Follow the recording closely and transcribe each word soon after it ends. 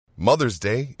Mother's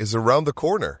Day is around the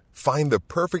corner. Find the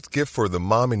perfect gift for the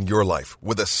mom in your life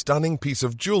with a stunning piece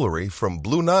of jewelry from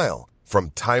Blue Nile.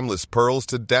 From timeless pearls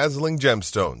to dazzling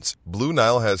gemstones, Blue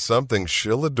Nile has something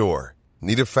she'll adore.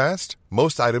 Need it fast?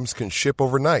 Most items can ship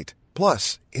overnight.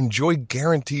 Plus, enjoy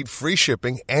guaranteed free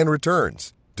shipping and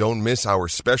returns. Don't miss our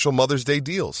special Mother's Day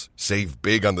deals. Save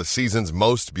big on the season's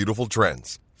most beautiful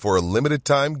trends. For a limited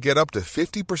time, get up to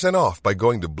 50% off by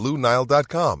going to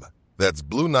BlueNile.com. That's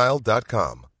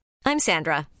BlueNile.com. I'm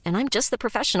Sandra, and I'm just the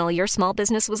professional your small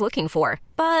business was looking for.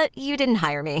 But you didn't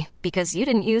hire me because you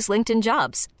didn't use LinkedIn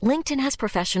Jobs. LinkedIn has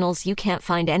professionals you can't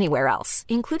find anywhere else,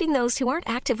 including those who aren't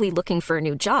actively looking for a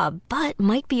new job, but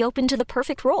might be open to the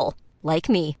perfect role, like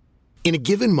me. In a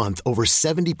given month, over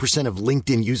 70% of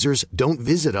LinkedIn users don't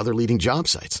visit other leading job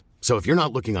sites. So if you're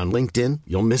not looking on LinkedIn,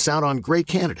 you'll miss out on great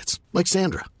candidates like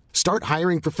Sandra. Start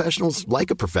hiring professionals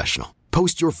like a professional.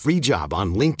 Post your free job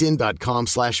on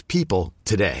linkedin.com/people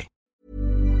today.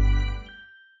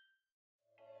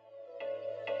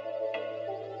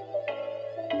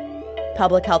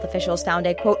 Public health officials found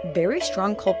a, quote, very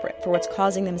strong culprit for what's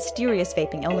causing the mysterious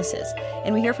vaping illnesses.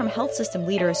 And we hear from health system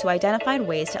leaders who identified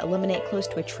ways to eliminate close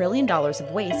to $1 trillion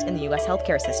of waste in the U.S.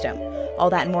 healthcare system.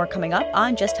 All that and more coming up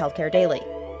on Just Healthcare Daily.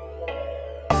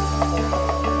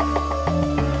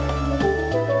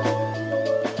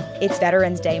 It's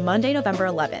Veterans Day, Monday, November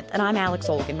 11th, and I'm Alex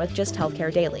Olgin with Just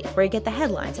Healthcare Daily, where you get the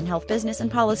headlines in health business and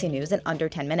policy news in under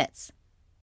 10 minutes.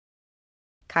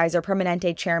 Kaiser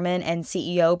Permanente chairman and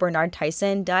CEO Bernard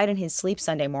Tyson died in his sleep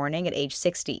Sunday morning at age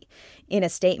 60. In a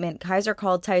statement, Kaiser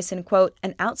called Tyson, quote,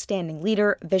 an outstanding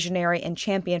leader, visionary, and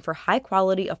champion for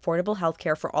high-quality, affordable health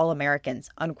care for all Americans,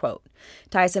 unquote.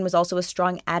 Tyson was also a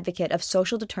strong advocate of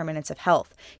social determinants of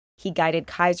health. He guided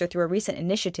Kaiser through a recent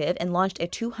initiative and launched a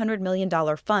 $200 million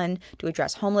fund to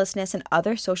address homelessness and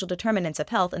other social determinants of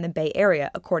health in the Bay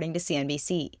Area, according to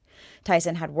CNBC.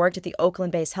 Tyson had worked at the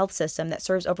Oakland-based health system that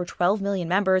serves over 12 million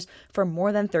members for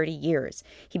more than 30 years.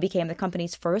 He became the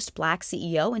company's first black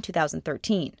CEO in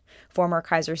 2013. Former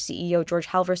Kaiser CEO George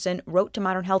Halverson wrote to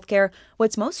Modern Healthcare,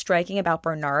 what's most striking about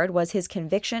Bernard was his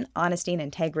conviction, honesty, and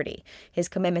integrity. His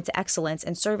commitment to excellence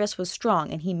and service was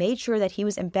strong, and he made sure that he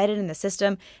was embedded in the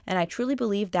system, and I truly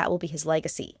believe that will be his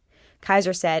legacy.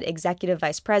 Kaiser said Executive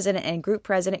Vice President and Group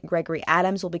President Gregory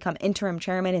Adams will become interim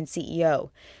chairman and CEO.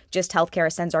 Just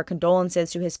Healthcare sends our condolences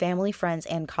to his family, friends,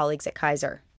 and colleagues at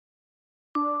Kaiser.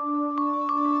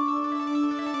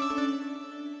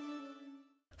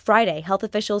 Friday, health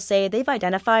officials say they've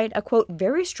identified a, quote,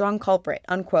 very strong culprit,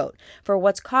 unquote, for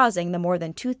what's causing the more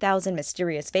than 2,000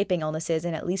 mysterious vaping illnesses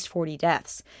and at least 40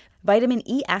 deaths. Vitamin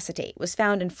E acetate was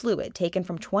found in fluid taken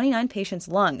from 29 patients'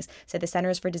 lungs, said the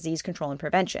Centers for Disease Control and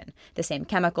Prevention. The same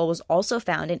chemical was also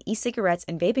found in e-cigarettes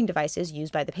and vaping devices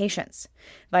used by the patients.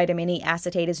 Vitamin E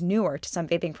acetate is newer to some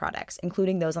vaping products,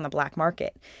 including those on the black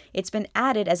market. It's been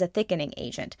added as a thickening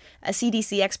agent. A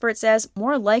CDC expert says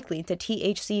more likely to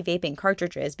THC vaping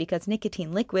cartridges because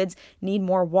nicotine liquids need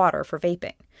more water for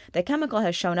vaping. The chemical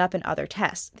has shown up in other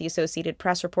tests. The Associated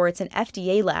Press reports an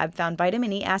FDA lab found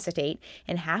vitamin E acetate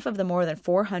in half of the more than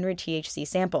 400 THC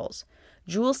samples.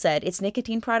 Juul said its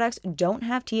nicotine products don't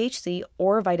have THC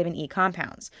or vitamin E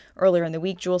compounds. Earlier in the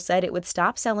week, Juul said it would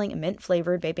stop selling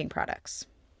mint-flavored vaping products.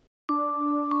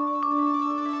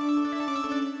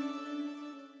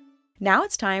 Now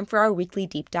it's time for our weekly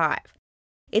deep dive.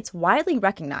 It's widely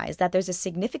recognized that there's a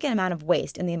significant amount of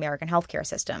waste in the American healthcare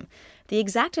system. The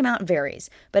exact amount varies,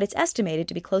 but it's estimated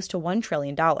to be close to $1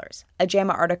 trillion. A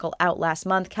JAMA article out last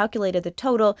month calculated the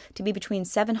total to be between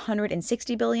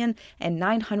 $760 billion and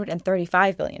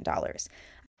 $935 billion.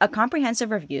 A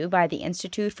comprehensive review by the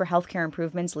Institute for Healthcare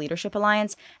Improvement's Leadership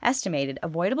Alliance estimated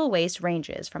avoidable waste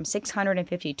ranges from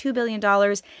 $652 billion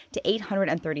to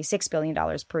 $836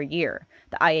 billion per year.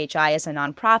 The IHI is a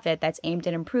nonprofit that's aimed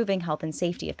at improving health and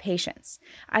safety of patients.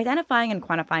 Identifying and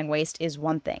quantifying waste is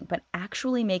one thing, but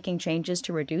actually making changes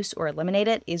to reduce or eliminate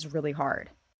it is really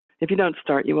hard. If you don't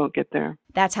start, you won't get there.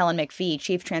 That's Helen McPhee,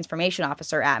 Chief Transformation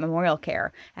Officer at Memorial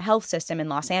Care, a health system in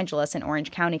Los Angeles and Orange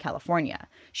County, California.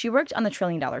 She worked on the $1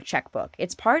 trillion checkbook.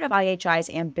 It's part of IHI's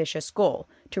ambitious goal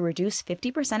to reduce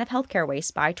 50% of healthcare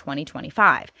waste by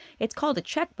 2025. It's called a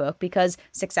checkbook because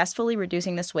successfully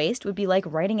reducing this waste would be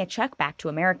like writing a check back to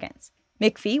Americans.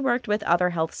 McPhee worked with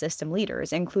other health system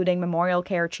leaders, including Memorial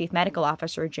Care Chief Medical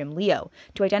Officer Jim Leo,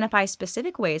 to identify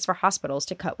specific ways for hospitals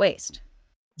to cut waste.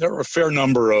 There are a fair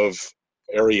number of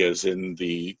areas in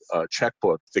the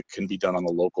checkbook that can be done on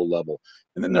the local level.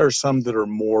 And then there are some that are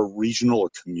more regional or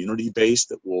community-based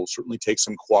that will certainly take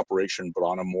some cooperation, but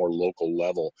on a more local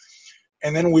level.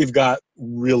 And then we've got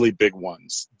really big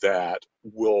ones that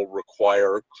will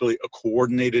require clearly a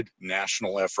coordinated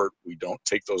national effort. We don't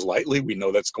take those lightly. We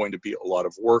know that's going to be a lot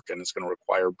of work, and it's going to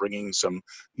require bringing some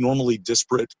normally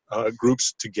disparate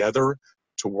groups together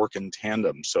to work in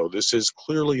tandem. So this is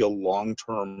clearly a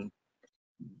long-term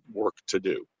work to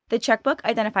do. The checkbook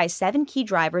identifies 7 key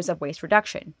drivers of waste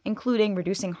reduction, including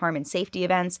reducing harm and safety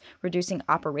events, reducing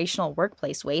operational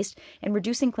workplace waste, and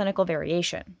reducing clinical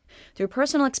variation. Through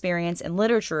personal experience and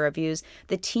literature reviews,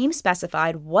 the team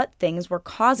specified what things were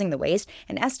causing the waste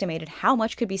and estimated how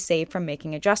much could be saved from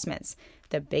making adjustments.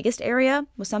 The biggest area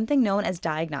was something known as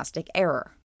diagnostic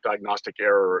error. Diagnostic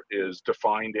error is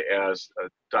defined as a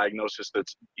diagnosis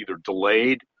that's either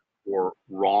delayed or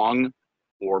wrong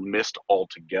or missed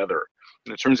altogether.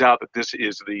 And it turns out that this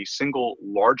is the single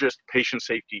largest patient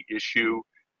safety issue.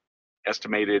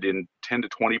 Estimated in 10 to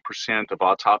 20% of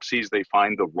autopsies, they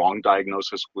find the wrong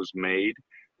diagnosis was made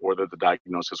or that the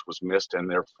diagnosis was missed, and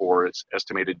therefore it's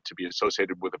estimated to be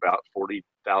associated with about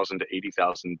 40,000 to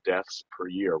 80,000 deaths per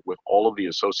year, with all of the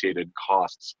associated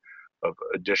costs of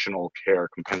additional care,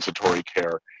 compensatory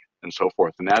care, and so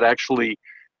forth. And that actually,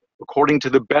 according to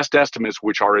the best estimates,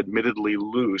 which are admittedly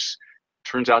loose,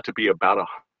 turns out to be about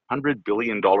 $100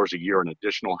 billion a year in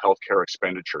additional healthcare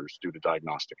expenditures due to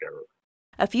diagnostic error.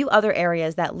 A few other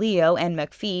areas that Leo and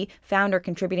McPhee found are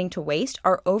contributing to waste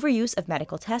are overuse of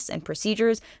medical tests and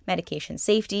procedures, medication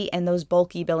safety, and those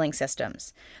bulky billing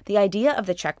systems. The idea of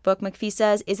the checkbook, McPhee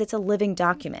says, is it's a living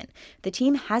document. The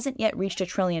team hasn't yet reached $1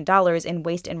 trillion in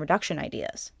waste and reduction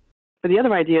ideas. But the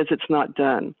other idea is it's not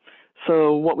done.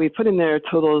 So what we put in there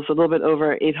totals a little bit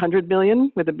over 800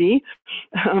 billion with a B.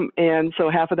 And so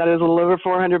half of that is a little over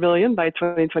 400 billion by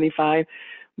 2025.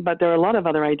 But there are a lot of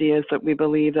other ideas that we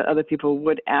believe that other people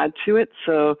would add to it.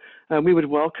 So we would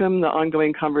welcome the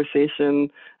ongoing conversation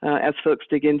as folks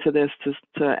dig into this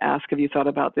to ask, have you thought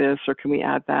about this, or can we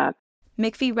add that?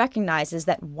 McPhee recognizes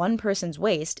that one person's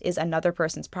waste is another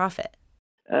person's profit.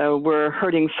 We're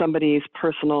hurting somebody's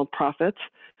personal profits.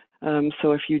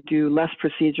 So if you do less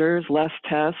procedures, less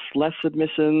tests, less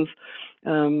admissions,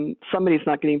 somebody's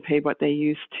not getting paid what they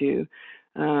used to.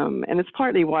 And it's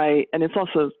partly why, and it's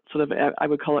also sort of, I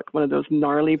would call it one of those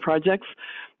gnarly projects,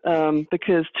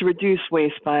 because to reduce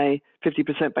waste by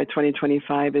 50% by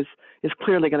 2025 is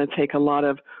clearly going to take a lot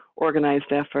of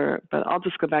organized effort. But I'll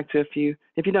just go back to if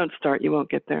you don't start, you won't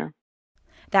get there.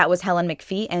 That was Helen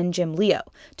McPhee and Jim Leo.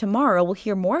 Tomorrow, we'll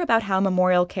hear more about how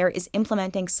Memorial Care is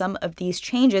implementing some of these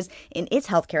changes in its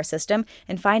healthcare system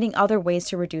and finding other ways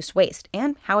to reduce waste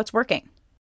and how it's working.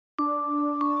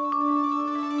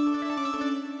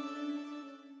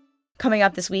 Coming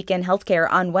up this week in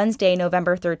healthcare, on Wednesday,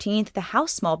 November 13th, the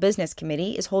House Small Business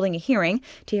Committee is holding a hearing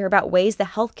to hear about ways the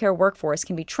healthcare workforce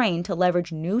can be trained to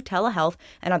leverage new telehealth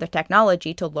and other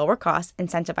technology to lower costs,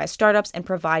 incentivize startups, and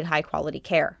provide high-quality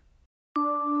care.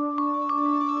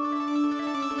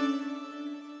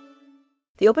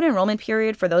 The open enrollment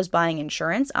period for those buying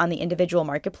insurance on the individual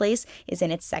marketplace is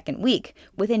in its second week.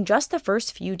 Within just the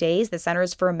first few days, the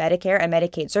Centers for Medicare and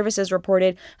Medicaid Services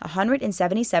reported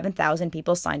 177,000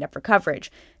 people signed up for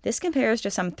coverage. This compares to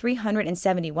some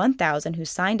 371,000 who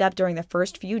signed up during the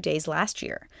first few days last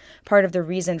year. Part of the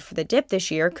reason for the dip this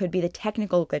year could be the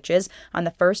technical glitches on the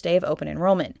first day of open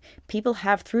enrollment. People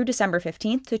have through December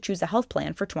 15th to choose a health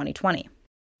plan for 2020.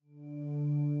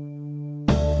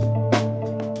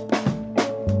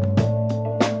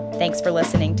 Thanks for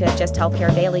listening to Just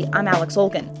Healthcare Daily. I'm Alex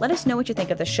Olgin. Let us know what you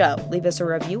think of the show. Leave us a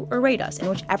review or rate us in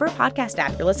whichever podcast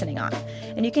app you're listening on.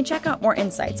 And you can check out more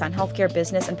insights on healthcare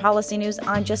business and policy news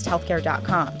on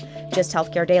justhealthcare.com. Just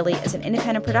Healthcare Daily is an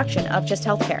independent production of Just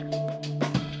Healthcare.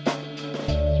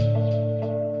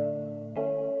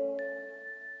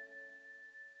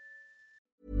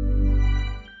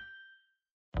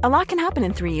 A lot can happen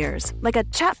in 3 years, like a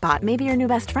chatbot may be your new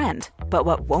best friend. But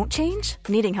what won't change?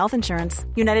 Needing health insurance.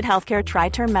 United Healthcare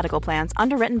Tri-Term Medical Plans,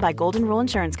 underwritten by Golden Rule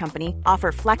Insurance Company,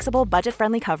 offer flexible,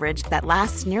 budget-friendly coverage that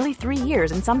lasts nearly 3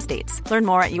 years in some states. Learn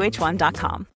more at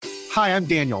UH1.com. Hi, I'm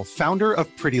Daniel, founder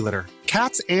of Pretty Litter.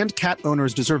 Cats and cat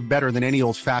owners deserve better than any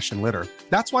old-fashioned litter.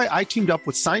 That's why I teamed up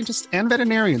with scientists and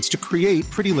veterinarians to create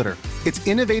Pretty Litter. Its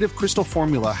innovative crystal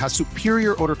formula has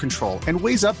superior odor control and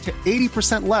weighs up to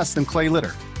 80% less than clay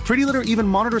litter. Pretty Litter even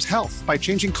monitors health by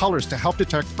changing colors to help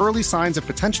detect early signs of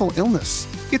potential illness.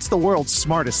 It's the world's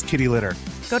smartest kitty litter.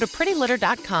 Go to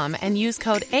prettylitter.com and use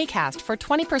code ACAST for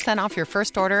 20% off your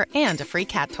first order and a free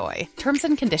cat toy. Terms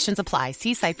and conditions apply.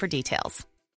 See site for details.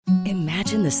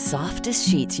 Imagine the softest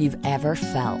sheets you've ever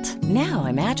felt. Now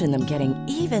imagine them getting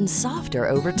even softer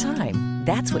over time.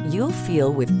 That's what you'll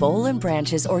feel with Boll &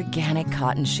 Branch's organic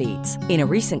cotton sheets. In a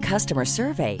recent customer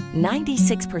survey,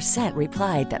 96%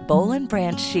 replied that Boll &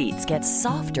 Branch sheets get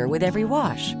softer with every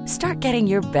wash. Start getting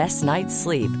your best night's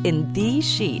sleep in these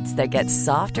sheets that get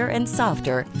softer and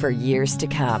softer for years to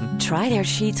come. Try their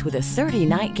sheets with a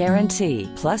 30-night guarantee.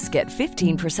 Plus, get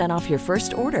 15% off your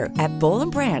first order at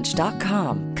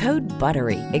bollandbranch.com. Code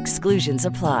BUTTERY. Exclusions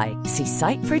apply. See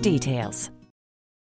site for details.